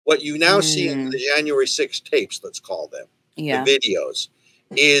What you now see in the January 6th tapes, let's call them, the videos,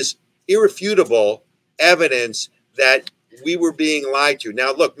 is irrefutable evidence that we were being lied to.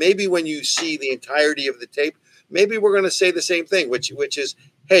 Now, look, maybe when you see the entirety of the tape, maybe we're going to say the same thing, which is,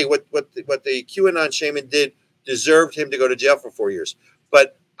 hey, what the Q Anon Shaman did deserved him to go to jail for 4 years.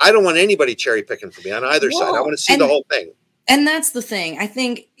 But I don't want anybody cherry picking for me on either side. I want to see the whole thing. And that's the thing. I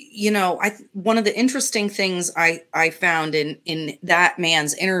think, you know, one of the interesting things I found in that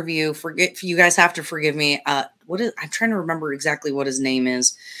man's interview, you guys have to forgive me. I'm trying to remember exactly what his name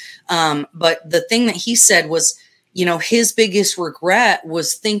is. But the thing that he said was, you know, his biggest regret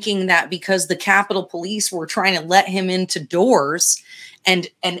was thinking that because the Capitol Police were trying to let him into doors and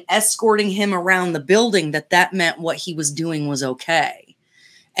escorting him around the building, that meant what he was doing was okay.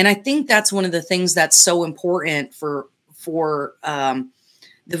 And I think that's one of the things that's so important for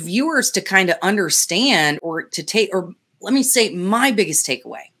the viewers to kind of understand, or to take, or let me say, my biggest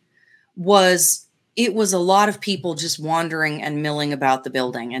takeaway was it was a lot of people just wandering and milling about the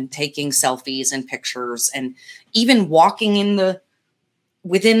building and taking selfies and pictures, and even walking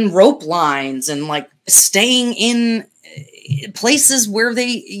within rope lines and like staying in places where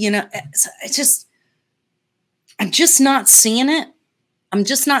they, you know, I'm just not seeing it. I'm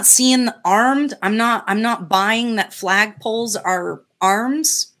just not seeing the armed. I'm not buying that flagpoles are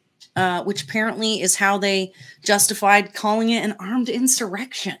arms, which apparently is how they justified calling it an armed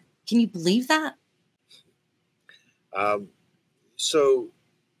insurrection. Can you believe that? So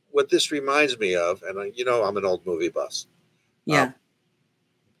what this reminds me of, and you know, I'm an old movie buff. Yeah.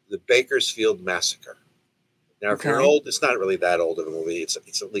 The Bakersfield Massacre. Now, if you're old, it's not really that old of a movie. It's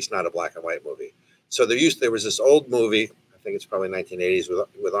at least not a black and white movie. So there was this old movie, I think it's probably 1980s,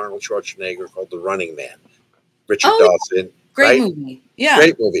 with Arnold Schwarzenegger, called The Running Man. Richard Dawson. Great movie. Yeah.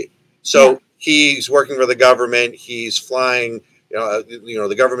 Great movie. So he's working for the government. He's flying, you know,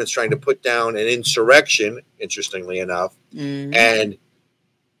 the government's trying to put down an insurrection, interestingly enough. And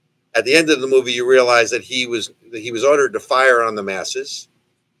at the end of the movie, you realize that he was ordered to fire on the masses.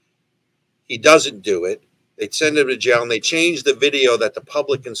 He doesn't do it. They send him to jail, and they change the video that the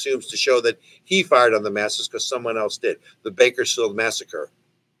public consumes to show that he fired on the masses because someone else did. The Bakersfield Massacre,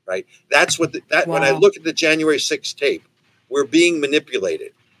 right? That's what when I look at the January 6th tape, we're being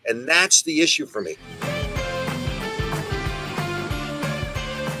manipulated, and that's the issue for me.